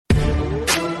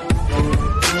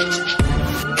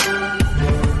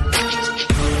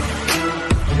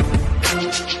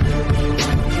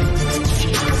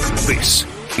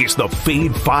is the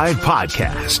Fade 5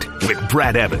 Podcast with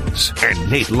Brad Evans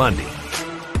and Nate Lundy.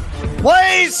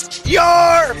 Place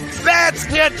your bets,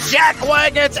 you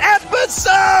jackwagons.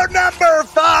 Episode number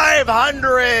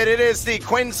 500. It is the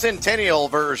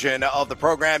quincentennial version of the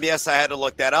program. Yes, I had to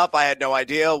look that up. I had no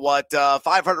idea what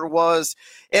 500 was.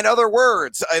 In other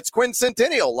words, it's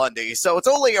quincentennial, Lundy, so it's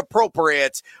only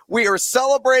appropriate. We are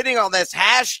celebrating on this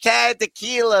hashtag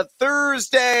Tequila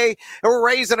Thursday, and we're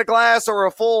raising a glass or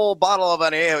a full bottle of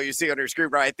añejo, you see on your screen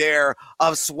right there,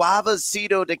 of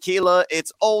Suavecito Tequila.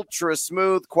 It's ultra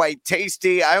smooth, quite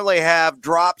tasty. I only have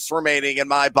drops remaining in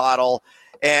my bottle,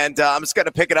 and I'm just going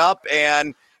to pick it up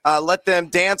and let them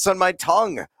dance on my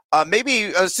tongue. Maybe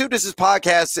as soon as this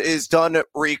podcast is done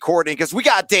recording, because we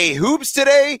got day hoops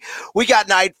today, we got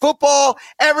night football.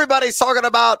 Everybody's talking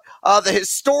about the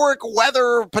historic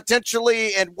weather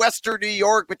potentially in Western New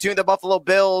York between the Buffalo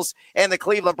Bills and the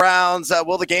Cleveland Browns.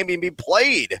 Will the game even be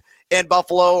played in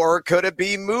Buffalo, or could it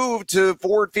be moved to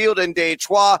Ford Field in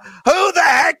Detroit? Who the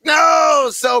heck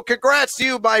knows? So congrats to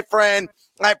you, my friend.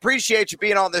 I appreciate you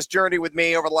being on this journey with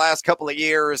me over the last couple of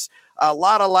years. A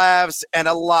lot of laughs and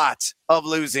a lot of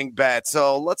losing bets.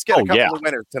 So let's get a couple of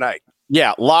winners tonight.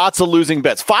 Yeah, lots of losing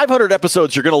bets. 500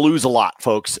 episodes, you're going to lose a lot,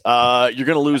 folks. You're going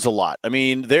to lose a lot. I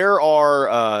mean, there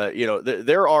are,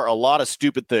 there are a lot of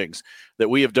stupid things that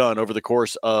we have done over the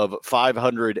course of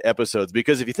 500 episodes.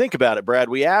 Because if you think about it, Brad,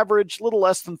 we average a little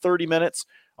less than 30 minutes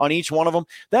on each one of them.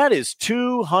 That is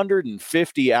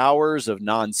 250 hours of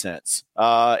nonsense.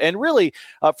 And really,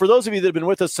 for those of you that have been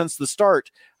with us since the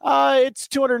start, it's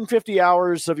 250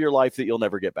 hours of your life that you'll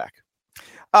never get back.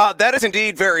 That is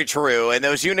indeed very true, and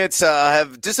those units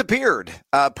have disappeared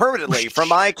permanently from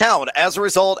my account as a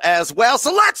result as well.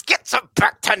 So let's get some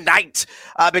bet tonight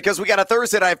because we got a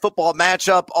Thursday Night Football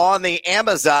matchup on the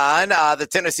Amazon. The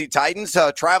Tennessee Titans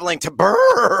traveling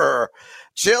to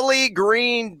chilly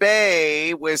Green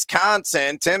Bay,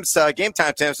 Wisconsin. Tim's game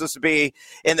time, Tim, supposed to be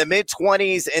in the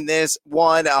mid-20s in this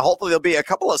one. Hopefully there'll be a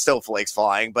couple of snowflakes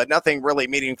flying, but nothing really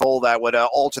meaningful that would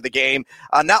alter the game.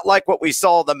 Not like what we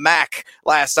saw the MAC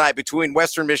last night between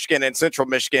Western Michigan and Central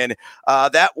Michigan.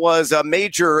 That was a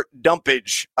major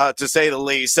dumpage, to say the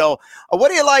least. So what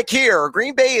do you like here?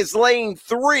 Green Bay is laying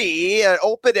 3,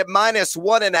 open at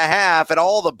 -1.5 at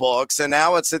all the books, and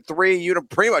now it's at 3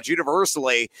 pretty much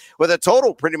universally, with a total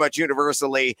pretty much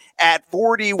universally at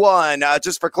 41.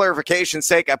 Just for clarification's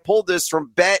sake, I pulled this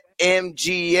from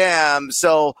BetMGM.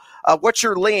 So what's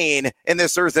your lean in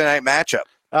this Thursday night matchup?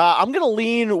 I'm going to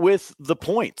lean with the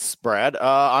points, Brad.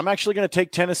 I'm actually going to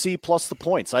take Tennessee plus the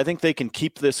points. I think they can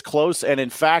keep this close. And in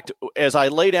fact, as I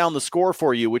lay down the score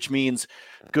for you, which means,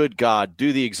 good God,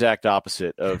 do the exact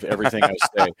opposite of everything I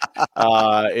say.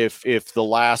 If the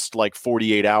last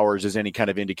 48 hours is any kind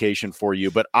of indication for you,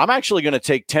 but I'm actually going to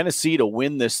take Tennessee to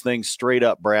win this thing straight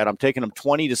up, Brad. I'm taking them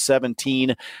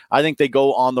 20-17. I think they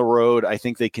go on the road. I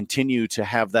think they continue to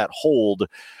have that hold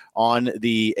on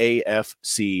the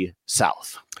AFC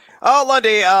South. Oh,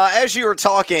 Lundy, as you were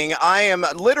talking, I am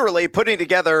literally putting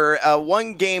together a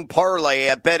one-game parlay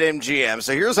at BetMGM.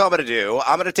 So here's what I'm going to do.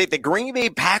 I'm going to take the Green Bay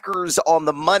Packers on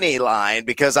the money line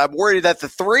because I'm worried that the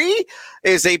 3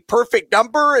 is a perfect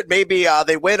number. And maybe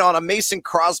they win on a Mason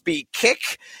Crosby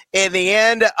kick in the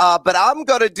end. But I'm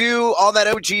going to do on that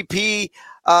OGP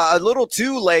a little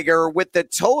 2-legger with the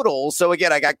total. So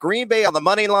again, I got Green Bay on the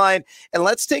money line, and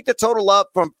let's take the total up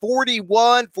from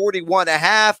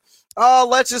 41.5.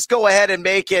 Let's just go ahead and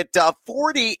make it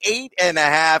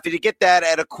 48.5, and you get that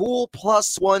at a cool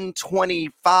plus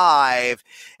 125.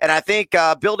 And I think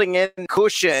building in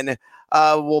cushion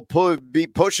will be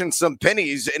pushing some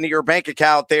pennies into your bank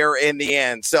account there in the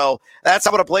end. So that's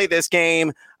how I'm going to play this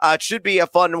game. It should be a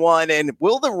fun one. And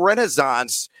will the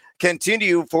Renaissance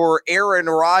continue for Aaron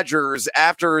Rodgers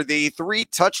after the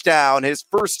 3-touchdown, his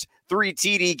first 3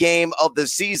 TD game of the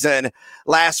season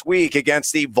last week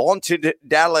against the vaunted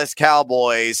Dallas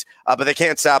Cowboys, but they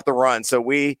can't stop the run, so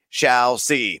we shall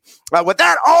see. With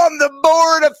that on the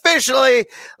board officially,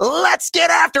 let's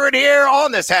get after it here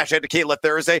on this hashtag Tequila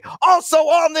Thursday. Also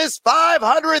on this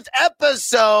 500th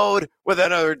episode with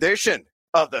another edition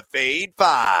of the Fade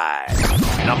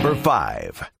 5. Number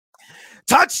 5.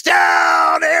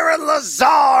 Touchdown, Aaron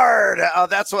Lazard.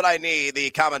 That's what I need the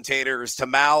commentators to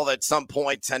mouth at some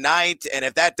point tonight. And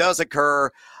if that does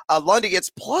occur, Lundy gets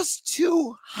plus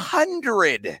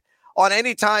 200 on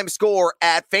Anytime Score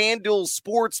at FanDuel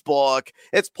Sportsbook.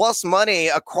 It's plus money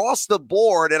across the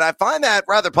board, and I find that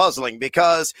rather puzzling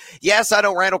because, yes, I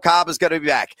know Randall Cobb is going to be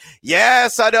back.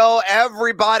 Yes, I know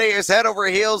everybody is head over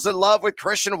heels in love with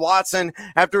Christian Watson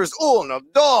after his uno,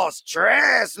 dos,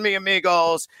 tres, mi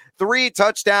amigos,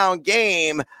 3-touchdown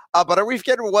game. But are we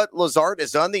forgetting what Lazard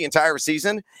has done the entire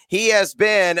season? He has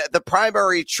been the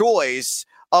primary choice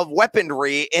of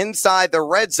weaponry inside the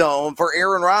red zone for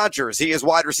Aaron Rodgers. He is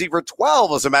wide receiver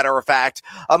 12, as a matter of fact,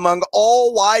 among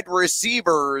all wide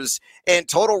receivers in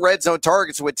total red zone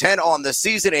targets with 10 on the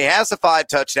season. He has the 5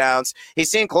 touchdowns.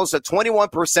 He's seen close to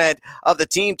 21% of the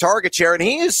team target share, and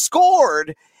he has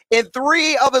scored in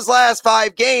 3 of his last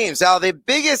 5 games. Now, the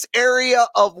biggest area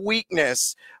of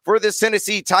weakness for this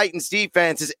Tennessee Titans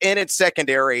defense is in its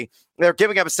secondary. They're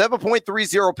giving up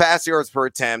 7.30 pass yards per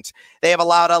attempt. They have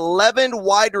allowed 11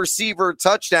 wide receiver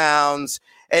touchdowns,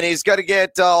 and he's going to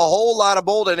get a whole lot of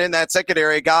Bolden in that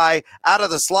secondary guy out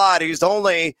of the slot who's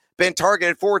only been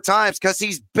targeted 4 times because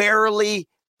he's barely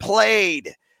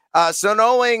played. So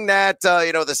knowing that,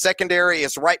 the secondary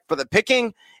is ripe for the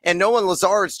picking and knowing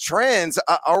Lazard's trends,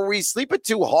 are we sleeping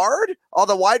too hard on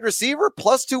the wide receiver?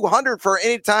 Plus 200 for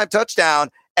anytime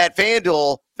touchdown at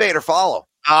FanDuel. Fade or follow?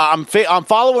 I'm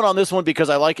following on this one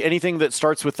because I like anything that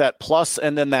starts with that plus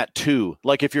and then that 2.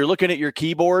 Like if you're looking at your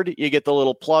keyboard, you get the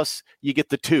little plus, you get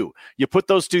the 2. You put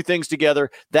those 2 things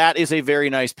together, that is a very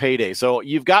nice payday. So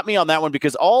you've got me on that one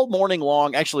because all morning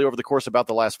long, actually over the course of about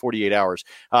the last 48 hours,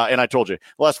 and I told you,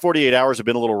 the last 48 hours have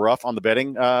been a little rough on the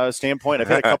betting standpoint. I've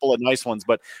had a couple of nice ones,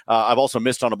 but I've also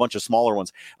missed on a bunch of smaller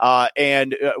ones.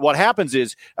 And what happens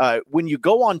is when you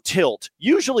go on tilt,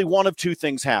 usually one of 2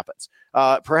 things happens.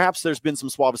 Perhaps there's been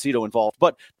some Suavecito involved,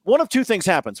 but one of 2 things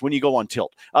happens when you go on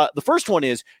tilt. The first one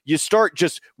is you start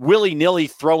just willy-nilly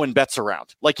throwing bets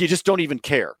around. Like you just don't even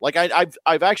care. Like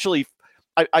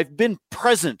I've been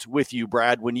present with you,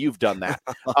 Brad, when you've done that.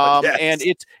 Yes. And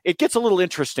it gets a little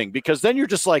interesting because then you're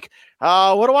just like,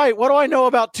 what do I know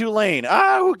about Tulane?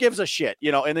 Who gives a shit?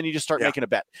 And then you just start making a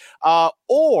bet.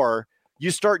 Or you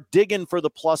start digging for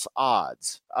the plus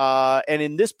odds. And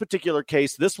in this particular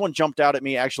case, this one jumped out at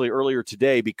me actually earlier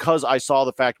today because I saw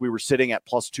the fact we were sitting at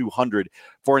plus 200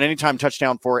 for an anytime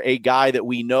touchdown for a guy that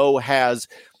we know has,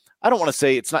 I don't want to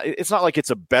say it's not like it's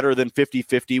a better than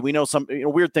 50-50. We know some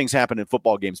weird things happen in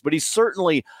football games, but he's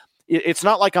certainly, it's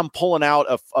not like I'm pulling out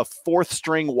a 4th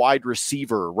string wide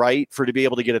receiver, right, to be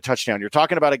able to get a touchdown. You're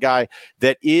talking about a guy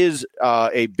that is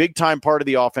a big time part of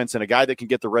the offense and a guy that can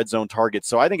get the red zone targets.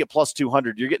 So I think at plus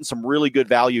 200, you're getting some really good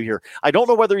value here. I don't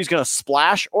know whether he's going to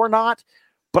splash or not,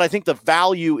 but I think the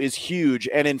value is huge.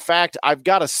 And in fact, I've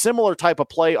got a similar type of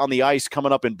play on the ice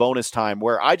coming up in bonus time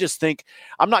where I just think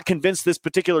I'm not convinced this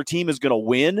particular team is going to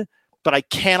win, but I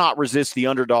cannot resist the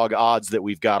underdog odds that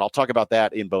we've got. I'll talk about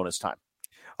that in bonus time.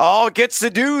 Oh, get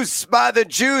seduced by the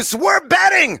juice. We're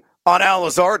betting on Al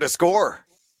Lazard to score.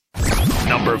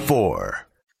 Number 4.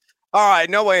 All right,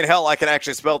 no way in hell I can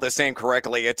actually spell this name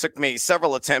correctly. It took me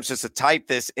several attempts just to type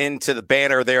this into the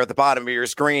banner there at the bottom of your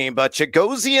screen. But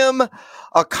Chigoziem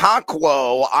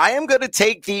Okonkwo, I am going to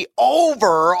take the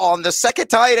over on the second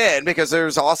tight end because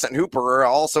there's Austin Hooper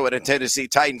also in a Tennessee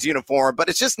Titans uniform. But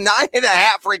it's just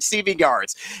 9.5 receiving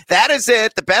yards. That is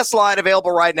it. The best line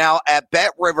available right now at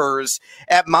Bet Rivers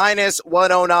at minus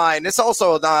 109. It's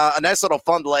also a nice little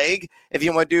fun leg if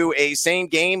you want to do a same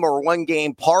game or 1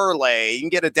 game parlay. You can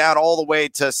get it down all the way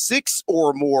to 6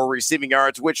 or more receiving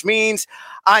yards, which means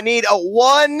I need a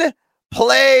 1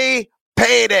 play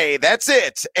payday. That's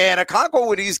it. And Okonkwo,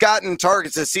 when he's gotten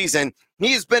targets this season,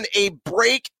 he has been a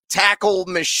break tackle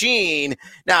machine.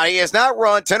 Now, he has not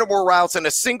run 10 or more routes in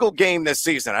a single game this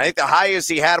season. I think the highest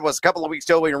he had was a couple of weeks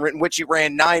ago in which he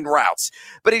ran 9 routes.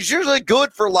 But he's usually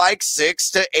good for like 6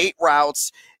 to 8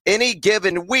 routes any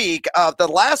given week. Of the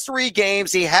last 3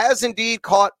 games, he has indeed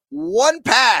caught 1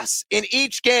 pass in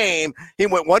each game. He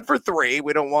went 1 for 3.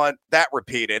 We don't want that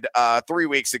repeated 3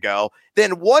 weeks ago.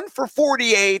 Then 1 for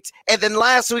 48. And then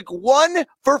last week, 1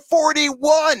 for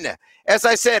 41. As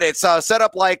I said, it's set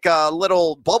up like a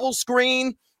little bubble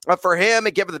screen for him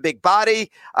and given the big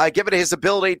body, given his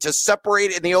ability to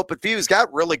separate in the open field. He's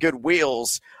got really good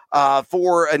wheels.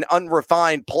 For an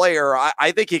unrefined player,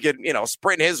 I think he could,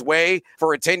 sprint his way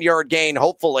for a 10-yard gain,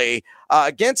 hopefully.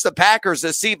 Against the Packers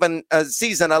this season,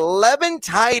 11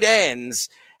 tight ends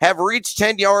have reached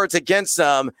 10 yards against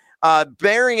them,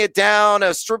 bearing it down,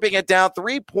 stripping it down,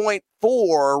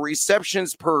 3.4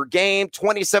 receptions per game,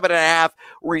 27.5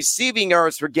 receiving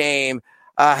yards per game.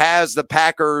 Have the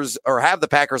Packers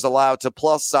allowed to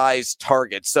plus-size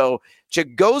targets. So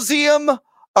Chigoziem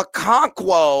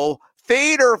Okonkwo,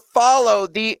 fade or follow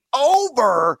the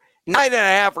over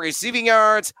 9.5 receiving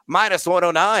yards, minus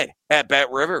 109 at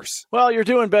Bet Rivers. Well, you're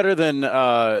doing better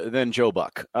than Joe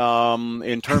Buck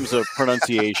in terms of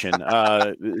pronunciation.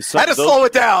 I had to slow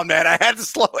it down, man. I had to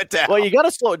slow it down. Well, you got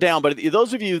to slow it down. But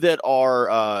those of you that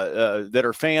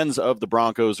are fans of the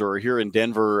Broncos or are here in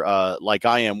Denver, like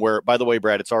I am, where, by the way,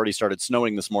 Brad, it's already started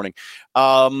snowing this morning.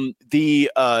 Then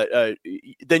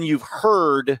you've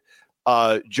heard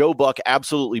Joe Buck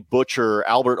absolutely butcher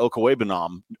Albert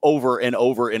Okwuegbunam over and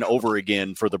over and over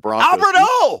again for the Broncos. Albert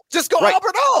O! Just go right.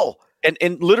 Albert O!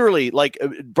 And literally, like,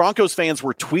 Broncos fans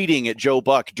were tweeting at Joe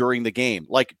Buck during the game.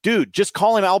 Like, dude, just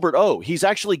call him Albert O. He's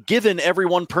actually given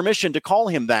everyone permission to call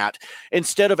him that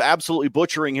instead of absolutely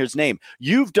butchering his name.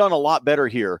 You've done a lot better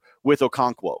here with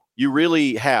Okonkwo. You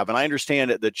really have. And I understand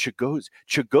that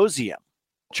Chigoziem.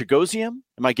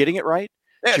 Am I getting it right?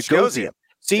 Yeah, Chigoziem.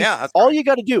 See, yeah, all right. You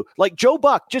got to do, like Joe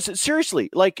Buck, just seriously,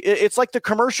 like it's like the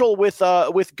commercial with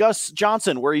Gus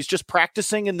Johnson where he's just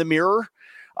practicing in the mirror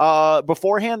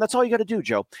beforehand. That's all you got to do,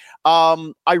 Joe.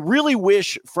 I really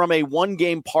wish from a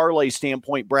one-game parlay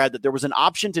standpoint, Brad, that there was an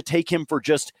option to take him for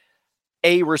just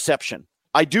a reception.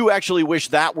 I do actually wish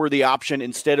that were the option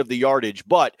instead of the yardage.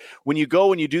 But when you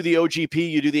go and you do the OGP,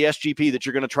 you do the SGP that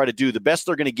you're going to try to do, the best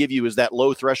they're going to give you is that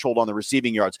low threshold on the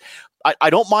receiving yards.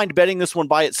 I don't mind betting this one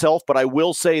by itself, but I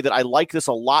will say that I like this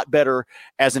a lot better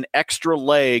as an extra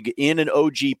leg in an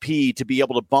OGP to be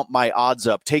able to bump my odds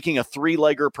up. Taking a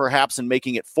 3-legger perhaps and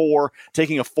making it 4,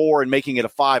 taking a 4 and making it a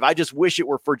 5. I just wish it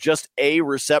were for just a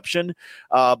reception,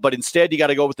 but instead you got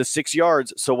to go with the 6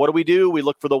 yards. So what do? We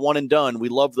look for the one and done. We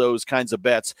love those kinds of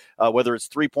bets, whether it's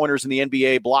 3-pointers in the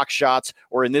NBA, block shots,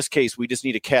 or in this case, we just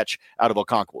need a catch out of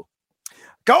Okonkwo.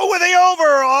 Go with the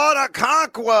over on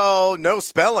Okonkwo. No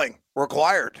spelling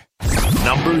required.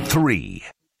 Number 3.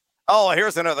 Oh,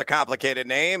 here's another complicated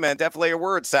name and definitely a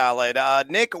word salad.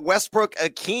 Nick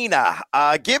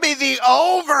Westbrook-Ikhine. Give me the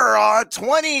over on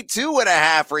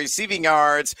 22.5 receiving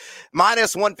yards,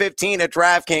 minus 115 at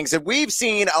DraftKings. And we've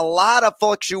seen a lot of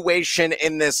fluctuation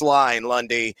in this line,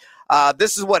 Lundy.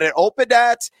 This is what it opened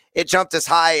at. It jumped as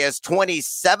high as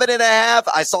 27.5.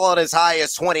 I saw it as high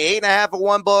as 28.5 at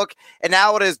one book. And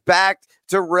now it is back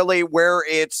to really where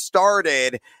it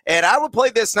started. And I would play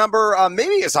this number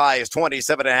maybe as high as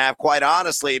 27.5, quite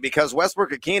honestly, because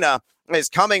Westbrook-Ikhine is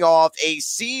coming off a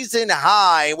season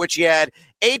high, which he had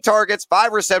 8 targets,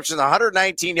 5 receptions,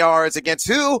 119 yards against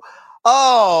who?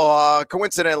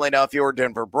 Coincidentally enough, your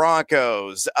Denver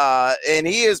Broncos. And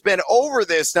he has been over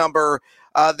this number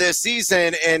this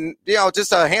season in,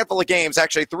 just a handful of games,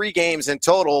 actually 3 games in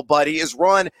total, but he has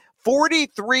run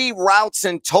 43 routes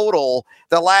in total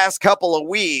the last couple of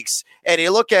weeks. And you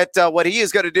look at what he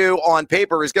is going to do on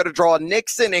paper. He's going to draw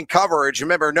Nixon in coverage.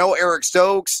 Remember, no Eric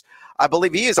Stokes. I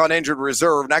believe he is on injured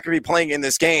reserve, not going to be playing in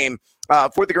this game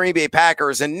for the Green Bay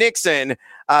Packers. And Nixon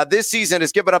this season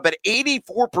has given up an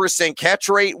 84% catch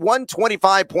rate,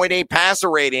 125.8 passer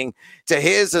rating to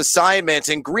his assignments.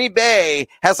 And Green Bay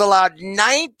has allowed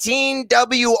 19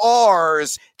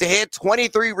 WRs to hit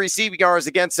 23 receiving yards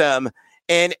against them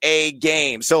in a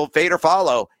game. So fade or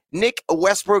follow. Nick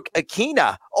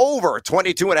Westbrook-Ikhine over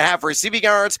 22.5 receiving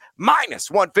yards, minus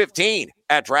 115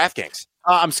 at DraftKings.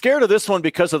 I'm scared of this one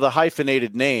because of the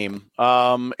hyphenated name.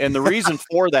 And the reason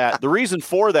for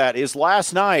that is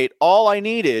last night, all I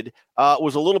needed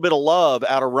was a little bit of love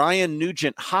out of Ryan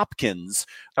Nugent-Hopkins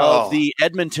of the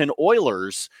Edmonton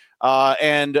Oilers.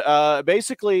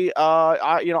 Basically,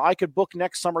 I could book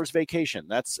next summer's vacation.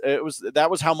 That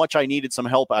was how much I needed some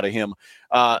help out of him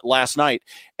last night.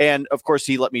 And of course,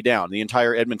 he let me down. The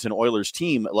entire Edmonton Oilers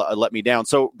team let me down.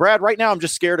 So, Brad, right now I'm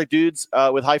just scared of dudes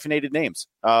with hyphenated names.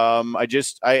 I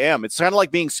am. It's kind of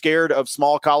like being scared of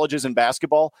small colleges in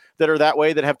basketball that are that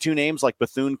way, that have 2 names like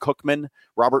Bethune-Cookman,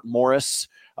 Robert Morris,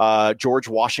 George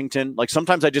Washington. Like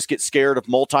sometimes I just get scared of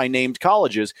multi-named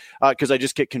colleges because I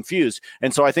just get confused.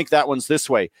 And so I think that one's this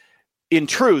way. In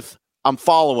truth, I'm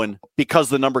following because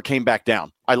the number came back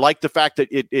down. I like the fact that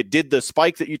it did the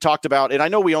spike that you talked about. And I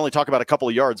know we only talk about a couple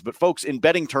of yards, but folks, in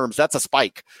betting terms, that's a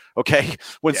spike. Okay.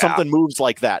 When something moves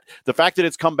like that, the fact that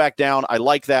it's come back down, I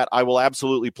like that. I will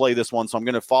absolutely play this one. So I'm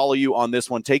going to follow you on this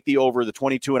one. Take the over, the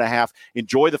 22.5.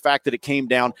 Enjoy the fact that it came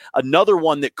down. Another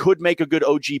one that could make a good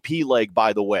OGP leg,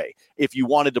 by the way. If you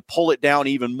wanted to pull it down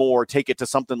even more, take it to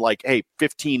something like,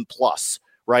 15 plus.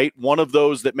 Right? One of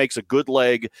those that makes a good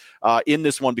leg in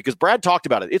this one, because Brad talked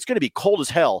about it. It's going to be cold as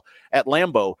hell at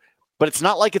Lambeau. but it's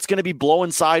not like it's going to be blowing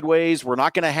sideways. We're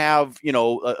not going to have,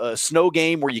 a snow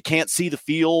game where you can't see the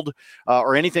field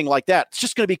or anything like that. It's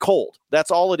just going to be cold.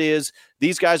 That's all it is.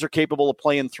 These guys are capable of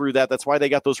playing through that. That's why they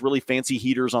got those really fancy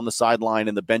heaters on the sideline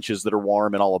and the benches that are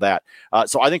warm and all of that.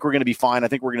 So I think we're going to be fine. I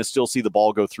think we're going to still see the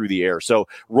ball go through the air. So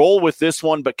roll with this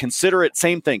one, but consider it,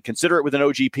 same thing. Consider it with an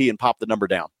OGP and pop the number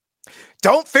down.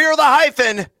 Don't fear the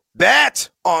hyphen. Bet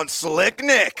on Slick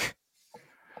Nick.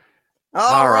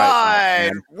 All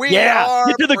right. We are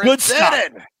get to the good stuff.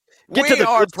 We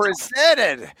are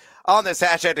presented on this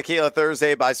Hashtag Tequila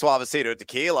Thursday by Suavecito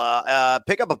Tequila.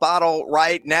 Pick up a bottle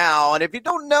right now. And if you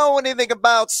don't know anything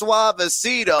about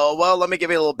Suavecito, well, let me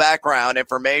give you a little background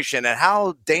information and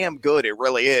how damn good it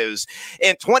really is.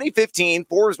 In 2015,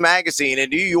 Forbes magazine in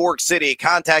New York City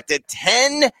contacted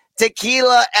 10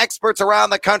 tequila experts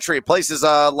around the country, places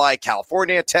like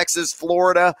California, Texas,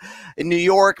 Florida, and New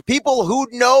York, people who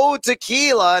know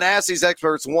tequila, and asked these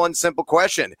experts one simple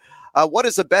question. What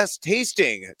is the best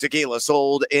tasting tequila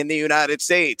sold in the United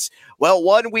States? Well,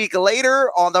 1 week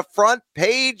later, on the front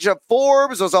page of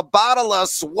Forbes was a bottle of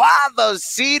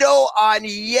Suavecito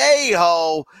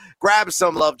Añejo. Grab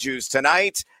some love juice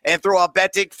tonight and throw a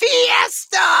betting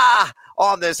fiesta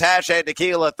on this Hashtag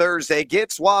Tequila Thursday. Get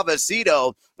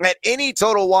Suavecito at any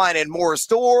Total Wine and More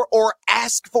store or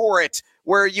ask for it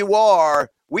where you are.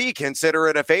 We consider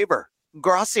it a favor.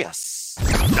 Gracias.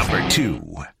 Number 2.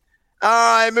 All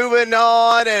right, moving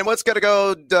on, and what's going to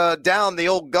go down the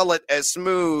old gullet as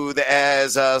smooth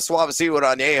as Suavecito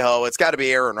Añejo? It's got to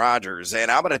be Aaron Rodgers,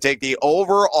 and I'm going to take the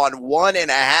over on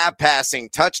 1.5 passing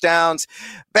touchdowns.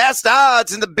 Best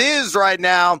odds in the biz right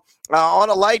now on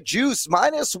a light juice,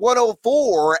 minus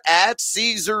 104 at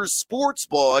Caesars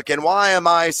Sportsbook. And why am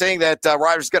I saying that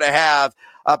Rodgers is going to have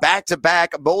a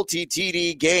back-to-back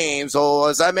multi-TD games? Well,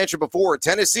 as I mentioned before,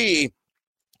 Tennessee,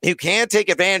 you can take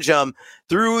advantage of them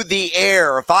through the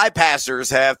air. 5 passers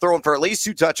have thrown for at least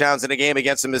 2 touchdowns in a game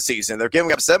against them this season. They're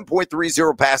giving up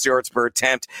 7.30 pass yards per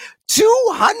attempt,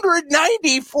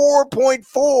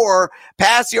 294.4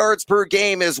 pass yards per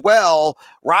game as well.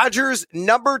 Rodgers,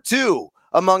 number 2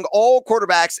 among all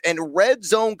quarterbacks in red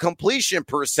zone completion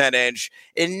percentage,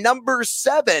 and number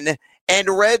 7 and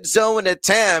red zone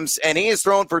attempts, and he has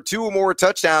thrown for 2 or more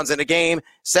touchdowns in a game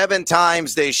 7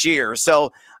 times this year.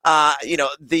 So,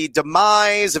 the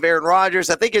demise of Aaron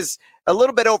Rodgers, I think, is a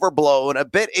little bit overblown, a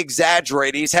bit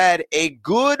exaggerated. He's had a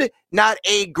good, not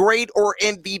a great or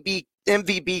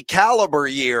MVP caliber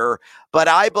year, but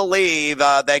I believe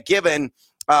that given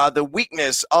the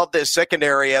weakness of this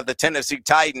secondary of the Tennessee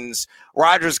Titans,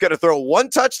 Rodgers is going to throw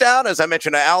 1 touchdown, as I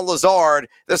mentioned, to Al Lazard.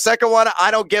 The second one, I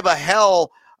don't give a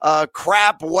hell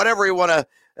crap, whatever you want to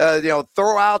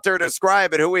throw out there to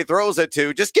describe it, who he throws it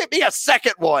to. Just give me a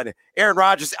second one, Aaron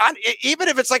Rodgers. Even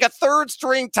if it's like a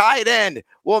third-string tight end,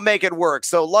 we'll make it work.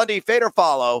 So, Lundy, fade or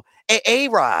follow.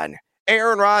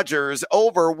 Aaron Rodgers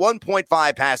over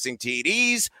 1.5 passing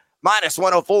TDs, minus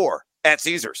 104 at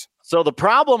Caesars. So the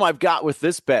problem I've got with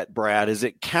this bet, Brad, is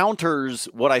it counters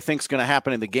what I think is going to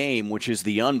happen in the game, which is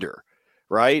the under.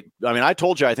 Right? I mean, I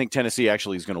told you I think Tennessee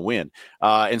actually is going to win.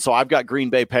 And so I've got Green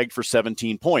Bay pegged for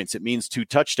 17 points. It means 2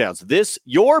 touchdowns.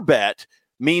 Your bet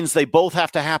means they both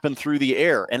have to happen through the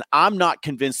air. And I'm not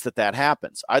convinced that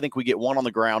happens. I think we get 1 on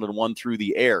the ground and 1 through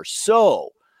the air.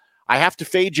 So I have to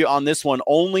fade you on this one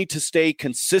only to stay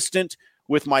consistent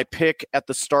with my pick at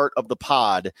the start of the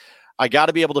pod. I got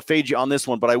to be able to fade you on this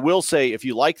one, but I will say if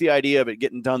you like the idea of it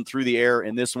getting done through the air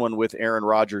in this one with Aaron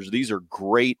Rodgers, these are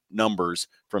great numbers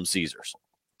from Caesars.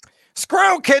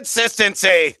 Screw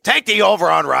consistency. Take the over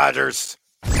on Rodgers.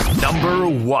 Number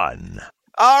 1.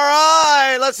 All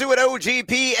right, let's do an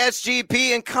OGP,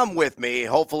 SGP, and come with me,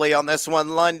 hopefully, on this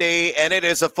one, Lundy. And it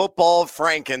is a football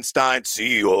Frankenstein.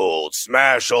 See-old,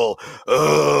 smash-old.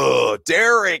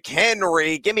 Derrick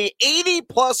Henry. Give me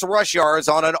 80-plus rush yards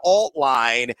on an alt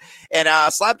line. And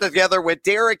slap together with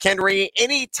Derrick Henry,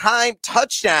 anytime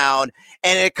touchdown.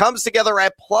 And it comes together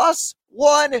at plus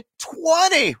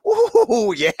 120.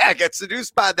 Ooh, yeah, get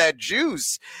seduced by that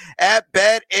juice at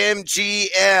BetMGM.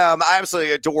 I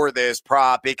absolutely adore this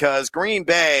prop because Green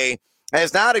Bay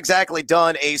has not exactly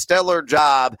done a stellar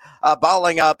job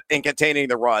bottling up and containing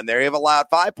the run. They have allowed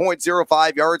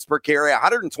 5.05 yards per carry,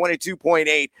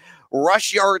 122.8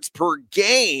 rush yards per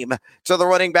game to the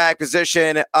running back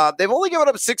position. They've only given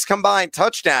up 6 combined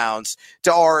touchdowns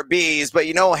to RBs, but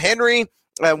Henry,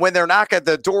 when they're knocking at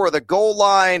the door of the goal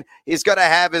line, he's going to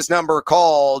have his number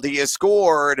called. He has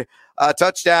scored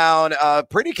touchdown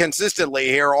pretty consistently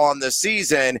here on the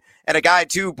season. And a guy,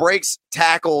 too, breaks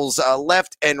tackles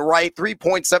left and right,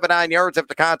 3.79 yards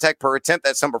after contact per attempt.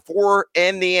 That's number 4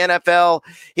 in the NFL.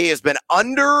 He has been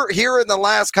under here in the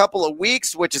last couple of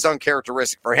weeks, which is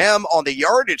uncharacteristic for him on the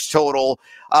yardage total.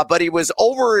 But he was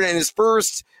over in his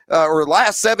first or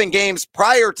last 7 games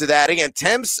prior to that. Again,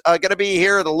 attempts going to be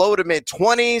here in the low to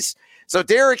mid-20s. So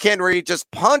Derrick Henry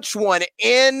just punched one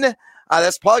in.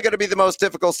 That's probably going to be the most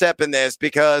difficult step in this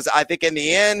because I think in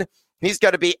the end, he's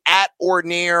got to be at or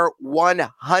near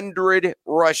 100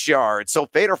 rush yards. So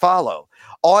fade or follow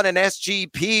on an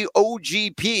SGP,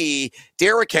 OGP,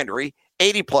 Derrick Henry,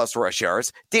 80-plus rush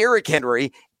yards. Derrick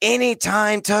Henry,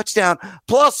 anytime touchdown,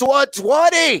 plus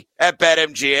 120 at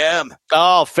BetMGM.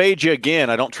 Oh, fade you again.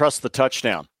 I don't trust the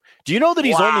touchdown. Do you know that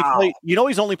he's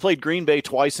only played Green Bay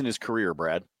twice in his career,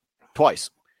 Brad? Twice.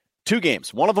 2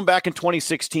 games. One of them back in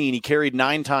 2016. He carried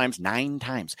 9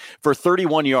 times for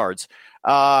 31 yards.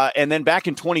 And then back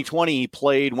in 2020,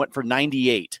 he went for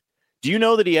 98. Do you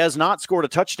know that he has not scored a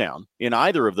touchdown in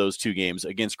either of those 2 games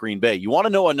against Green Bay? You want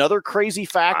to know another crazy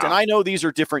fact? Wow. And I know these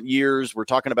are different years. We're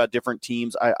talking about different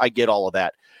teams. I get all of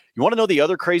that. You want to know the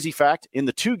other crazy fact? In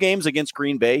the 2 games against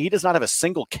Green Bay, he does not have a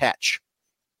single catch.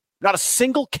 Not a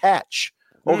single catch.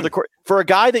 Over the course for a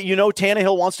guy that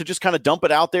Tannehill wants to just kind of dump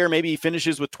it out there. Maybe he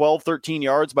finishes with 12, 13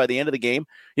 yards by the end of the game.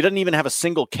 He doesn't even have a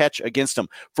single catch against him.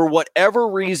 For whatever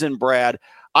reason, Brad,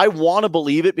 I want to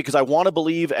believe it because I want to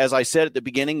believe, as I said at the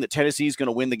beginning, that Tennessee is going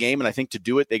to win the game. And I think to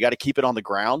do it, they got to keep it on the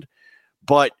ground.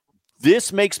 But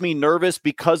this makes me nervous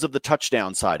because of the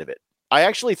touchdown side of it. I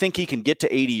actually think he can get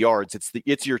to 80 yards.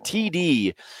 It's your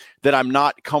TD that I'm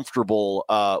not comfortable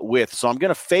with. So I'm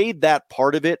going to fade that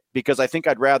part of it because I think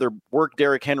I'd rather work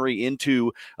Derrick Henry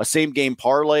into a same-game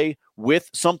parlay with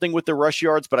something with the rush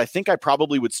yards, but I think I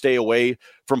probably would stay away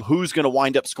from who's going to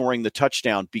wind up scoring the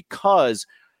touchdown because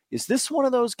is this one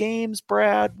of those games,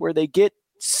 Brad, where they get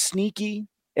sneaky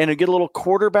and get a little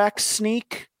quarterback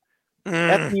sneak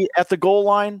at the goal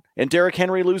line and Derrick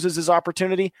Henry loses his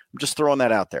opportunity? I'm just throwing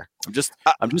that out there. I'm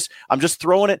just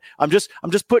throwing it. I'm just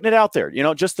putting it out there.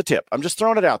 Just the tip. I'm just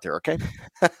throwing it out there. Okay.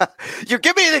 You're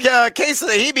giving me the case of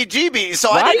the heebie-jeebies, so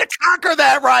right? I need to conquer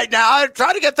that right now. I'm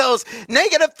trying to get those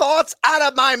negative thoughts out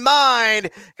of my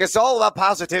mind. It's all about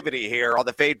positivity here on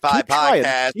the Fade 5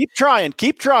 podcast.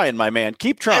 Keep trying, my man.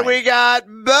 Keep trying. And we got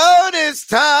bonus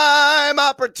time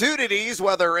opportunities,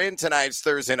 whether in tonight's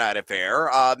Thursday night affair.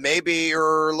 Maybe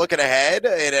you're looking ahead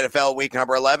in NFL week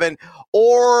number 11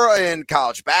 or in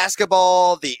college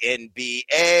basketball, the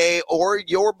NBA, or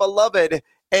your beloved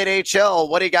NHL.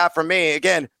 What do you got for me?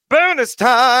 Again, bonus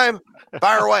time.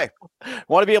 Fire away.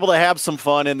 Want to be able to have some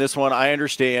fun in this one. I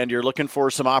understand you're looking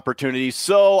for some opportunities.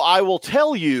 So I will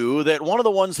tell you that one of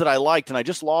the ones that I liked, and I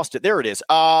just lost it. There it is.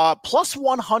 Plus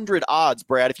 100 odds,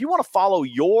 Brad. If you want to follow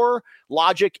your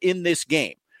logic in this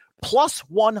game, plus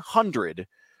 100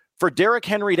 for Derrick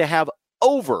Henry to have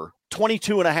over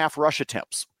 22.5 rush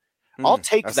attempts. I'll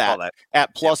take that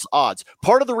at plus odds.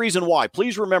 Part of the reason why,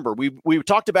 please remember, we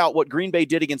talked about what Green Bay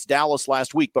did against Dallas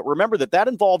last week, but remember that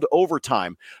involved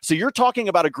overtime. So you're talking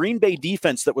about a Green Bay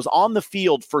defense that was on the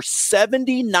field for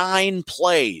 79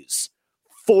 plays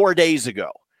 4 days ago.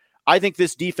 I think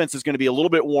this defense is going to be a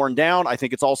little bit worn down. I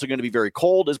think it's also going to be very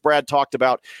cold, as Brad talked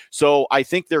about. So I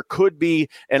think there could be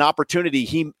an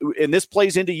opportunity. And this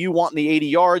plays into you wanting the 80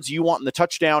 yards, you wanting the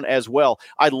touchdown as well.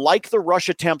 I like the rush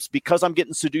attempts because I'm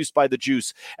getting seduced by the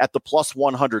juice at the plus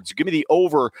 100. So give me the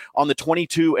over on the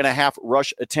 22.5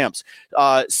 rush attempts.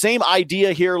 Same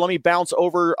idea here. Let me bounce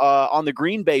over on the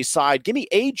Green Bay side. Give me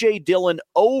A.J. Dillon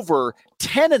over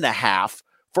 10.5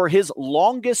 for his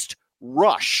longest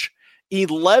rush.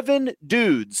 11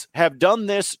 dudes have done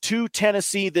this to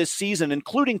Tennessee this season,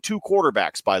 including 2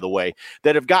 quarterbacks, by the way,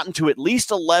 that have gotten to at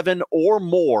least 11 or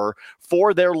more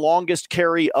for their longest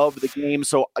carry of the game.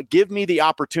 So give me the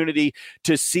opportunity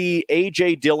to see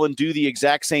A.J. Dillon do the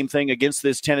exact same thing against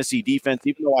this Tennessee defense,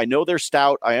 even though I know they're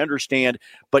stout, I understand.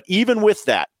 But even with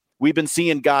that, we've been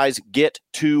seeing guys get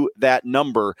to that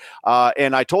number.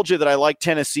 And I told you that I like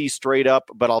Tennessee straight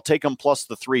up, but I'll take them plus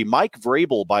the 3. Mike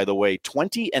Vrabel, by the way,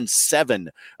 20-7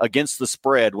 against the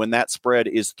spread when that spread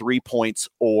is 3 points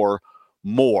or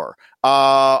more.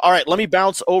 All right, let me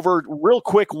bounce over real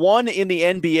quick. One in the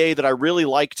NBA that I really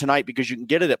like tonight because you can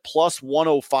get it at plus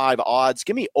 105 odds.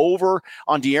 Give me over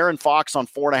on De'Aaron Fox on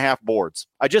 4.5 boards.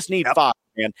 I just need 5,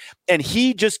 man. And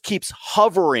he just keeps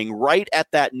hovering right at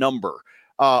that number.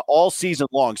 all season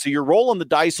long. So you're rolling the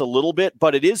dice a little bit,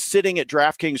 but it is sitting at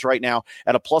DraftKings right now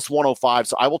at a plus 105.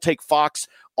 So I will take Fox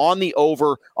on the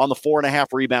over on the 4.5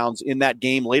 rebounds in that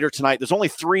game later tonight. There's only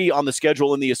 3 on the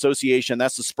schedule in the association.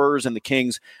 That's the Spurs and the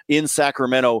Kings in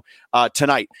Sacramento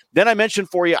tonight. Then I mentioned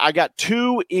for you, I got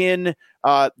 2 in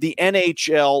the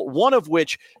NHL, one of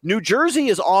which New Jersey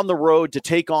is on the road to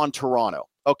take on Toronto.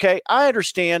 Okay, I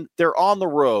understand they're on the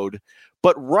road,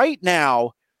 but right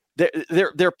now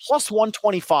they're plus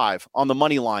 125 on the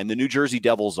money line. The New Jersey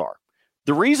Devils are.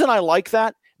 The reason I like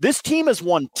that, this team has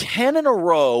won 10 in a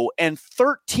row and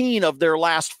 13 of their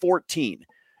last 14.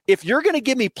 If you're going to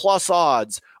give me plus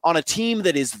odds on a team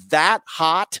that is that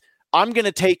hot, I'm going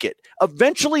to take it.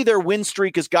 Eventually, their win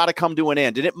streak has got to come to an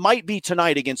end, and it might be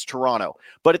tonight against Toronto.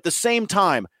 But at the same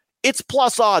time, it's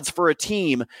plus odds for a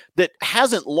team that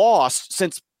hasn't lost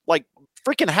since like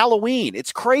freaking Halloween.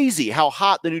 It's crazy how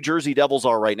hot the New Jersey Devils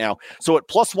are right now. So at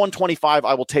plus 125,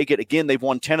 I will take it. Again, they've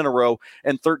won 10 in a row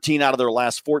and 13 out of their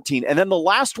last 14. And then the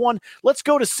last one, let's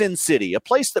go to Sin City, a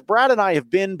place that Brad and I have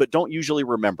been but don't usually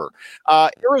remember.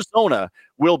 Arizona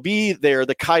will be there,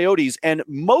 the Coyotes, and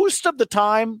most of the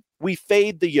time we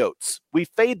fade the Yotes. We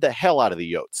fade the hell out of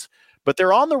the Yotes. But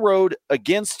they're on the road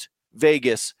against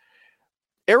Vegas.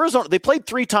 Arizona, they played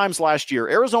 3 times last year.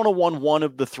 Arizona won 1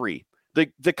 of the 3.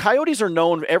 The Coyotes are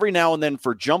known every now and then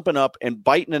for jumping up and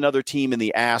biting another team in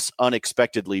the ass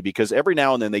unexpectedly because every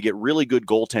now and then they get really good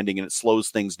goaltending and it slows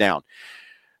things down.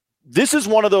 This is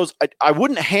one of those, I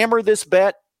wouldn't hammer this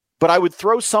bet, but I would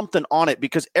throw something on it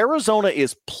because Arizona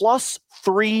is plus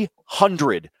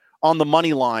 300 on the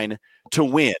money line to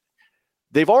win.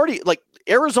 They've already,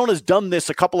 Arizona's done this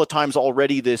a couple of times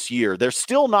already this year. They're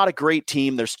still not a great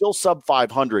team. They're still sub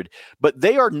 500, but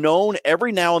they are known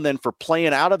every now and then for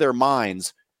playing out of their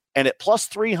minds. And at plus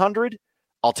 300,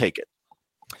 I'll take it.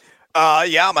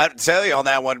 Yeah, I'm going to tell you on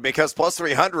that one because plus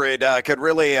 300 could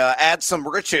really add some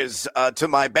riches to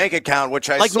my bank account, which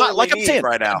I need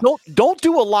right now. Don't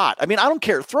do a lot. I mean, I don't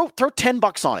care. Throw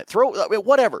 $10 on it. Throw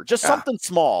whatever, just something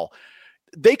small.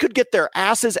 They could get their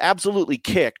asses absolutely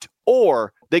kicked,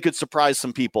 or they could surprise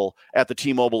some people at the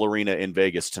T-Mobile Arena in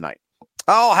Vegas tonight.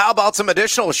 Oh, how about some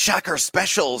additional shocker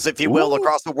specials, if you will,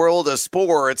 across the world of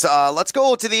sports? Let's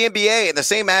go to the NBA in the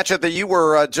same matchup that you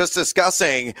were just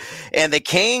discussing. And the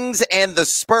Kings and the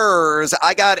Spurs,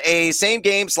 I got a same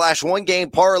game / 1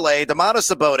 game parlay.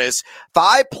 Domantas Sabonis,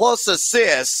 5+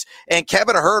 assists, and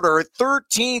Kevin Huerter,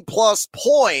 13+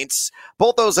 points.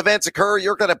 Both those events occur.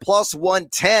 You're going to plus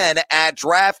 110 at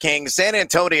DraftKings. San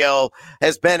Antonio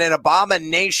has been an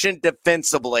abomination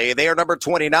defensively. They are number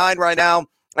 29 right now.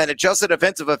 And adjusted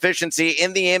defensive efficiency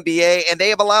in the NBA, and they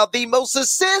have allowed the most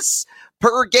assists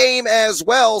per game as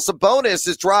well. Sabonis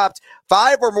has dropped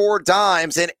 5 or more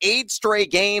dimes in 8 straight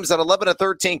games at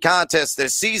 11-13 contests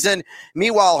this season.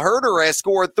 Meanwhile, Huerter has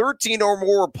scored 13 or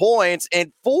more points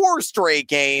in 4 straight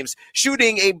games,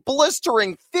 shooting a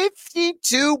blistering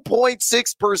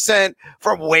 52.6%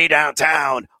 from way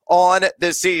downtown on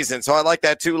this season. So I like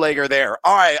that 2-legger there.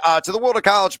 All right, to the world of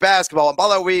college basketball. And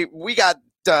by the way, we got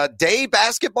day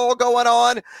basketball going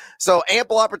on, so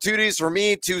ample opportunities for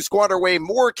me to squander away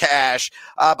more cash.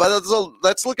 But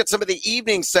let's look at some of the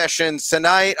evening sessions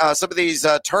tonight. Some of these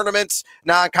tournaments,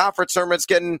 non-conference tournaments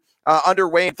getting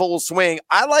underway in full swing.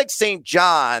 I like St.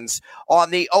 John's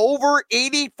on the over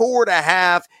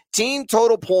 84.5 team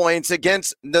total points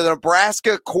against the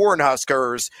Nebraska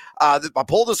Cornhuskers. I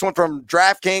pulled this one from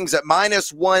DraftKings at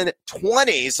minus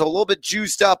 120, so a little bit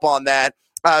juiced up on that.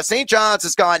 St. John's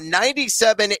has gone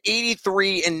 97,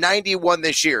 83, and 91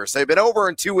 this year. So they've been over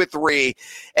in 2 with 3,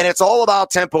 and it's all about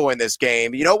tempo in this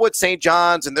game. You know what St.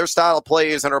 John's and their style of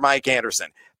play is under Mike Anderson?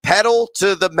 Pedal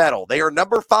to the metal. They are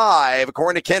number 5,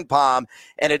 according to KenPom,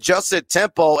 and adjusted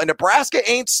tempo. And Nebraska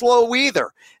ain't slow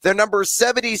either. They're number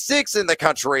 76 in the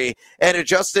country and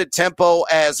adjusted tempo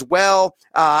as well.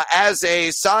 As a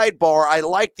sidebar, I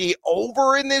like the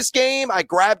over in this game. I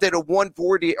grabbed it at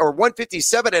 140 or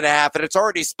 157.5, and it's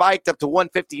already spiked up to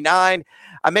 159.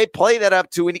 I may play that up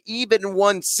to an even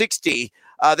 160.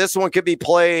 This one could be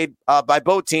played by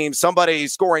both teams. Somebody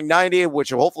scoring 90,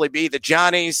 which will hopefully be the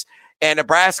Johnnies. And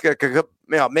Nebraska could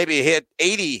maybe hit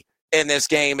 80 in this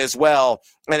game as well,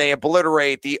 and they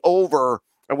obliterate the over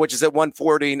which is at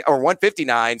 140 or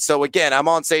 159. So again, I'm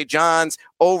on St. John's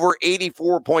over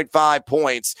 84.5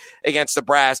 points against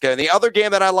Nebraska. And the other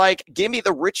game that I like, give me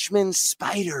the Richmond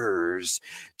Spiders.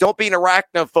 Don't be an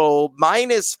arachnophobe.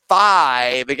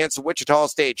 -5 against the Wichita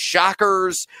State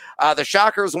Shockers. The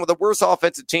Shockers, one of the worst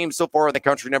offensive teams so far in the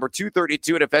country, number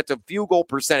 232 in effective field goal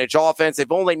percentage offense.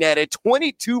 They've only netted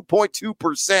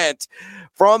 22.2%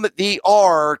 from the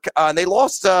arc. And they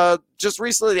lost just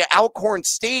recently to Alcorn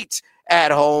State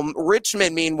at home.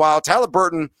 Richmond, meanwhile, Tyler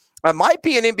Burton might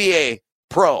be an NBA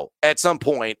pro at some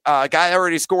point. Guy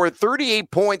already scored 38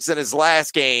 points in his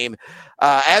last game.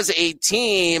 As a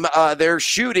team, they're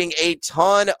shooting a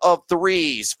ton of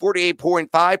threes.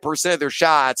 48.5% of their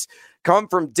shots come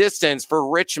from distance for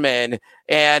Richmond.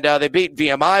 And they beat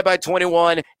VMI by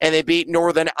 21, and they beat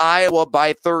Northern Iowa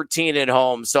by 13 at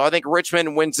home. So I think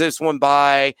Richmond wins this one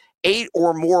by 8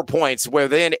 or more points,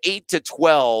 within 8 to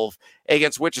 12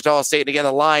 against Wichita State. And again,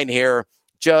 the line here,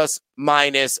 just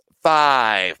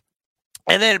 -5.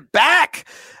 And then back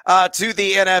to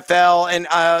the NFL, and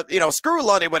screw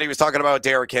Lundy when he was talking about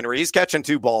Derrick Henry. He's catching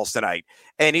 2 balls tonight,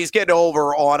 and he's getting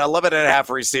over on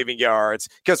 11.5 receiving yards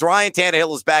because Ryan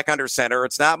Tannehill is back under center.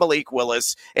 It's not Malik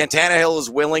Willis, and Tannehill is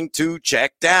willing to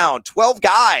check down. 12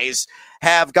 guys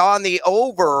have gone the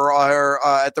over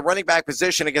at the running back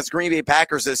position against Green Bay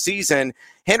Packers this season.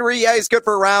 Henry, yeah, he's good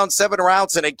for around 7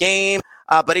 routes in a game,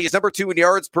 but he's number 2 in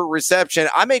yards per reception.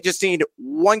 I may just need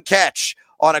 1 catch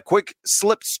on a quick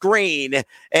slip screen,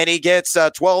 and he gets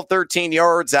 12, 13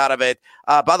 yards out of it.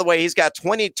 By the way, he's got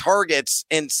 20 targets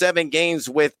in 7 games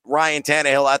with Ryan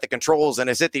Tannehill at the controls and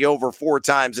has hit the over 4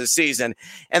 times this season.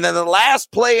 And then the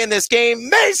last play in this game,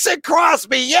 Mason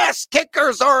Crosby. Yes,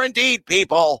 kickers are indeed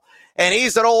people. And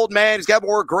he's an old man. He's got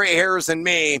more gray hairs than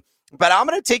me. But I'm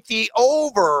going to take the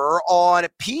over on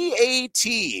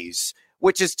PATs,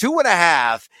 which is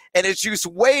 2.5, and it's juiced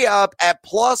way up at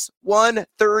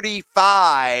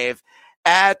 +135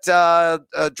 at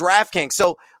DraftKings.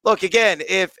 So, look, again,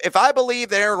 if I believe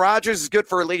that Aaron Rodgers is good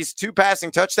for at least 2 passing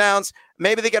touchdowns,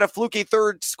 maybe they get a fluky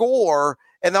 3rd score,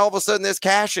 and all of a sudden this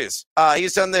cashes.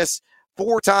 He's done this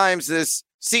 4 times this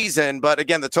season, but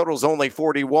again, the total is only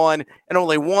 41, and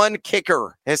only 1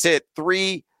 kicker has hit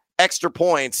 3 extra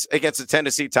points against the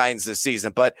Tennessee Titans this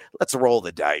season. But let's roll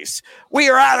the dice. We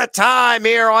are out of time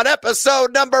here on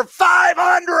episode number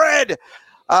 500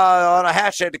 on a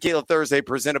Hashtag Tequila Thursday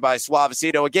presented by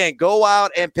Suavecito. Again, go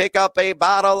out and pick up a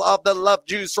bottle of the Love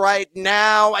Juice right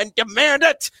now and demand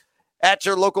it at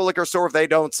your local liquor store if they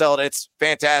don't sell it. It's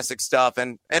fantastic stuff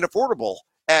and affordable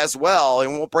as well,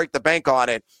 and won't break the bank on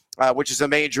it. Which is a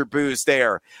major boost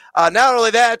there. Not only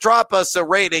that, drop us a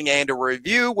rating and a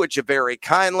review, which you very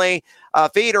kindly.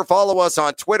 Feed or follow us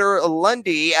on Twitter,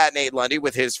 Lundy at Nate Lundy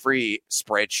with his free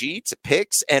spreadsheet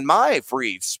picks and my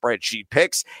free spreadsheet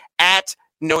picks at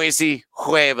Noisy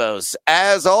Huevos.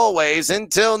 As always,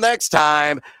 until next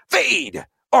time, feed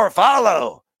or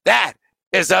follow. That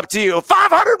is up to you.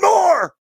 500 more.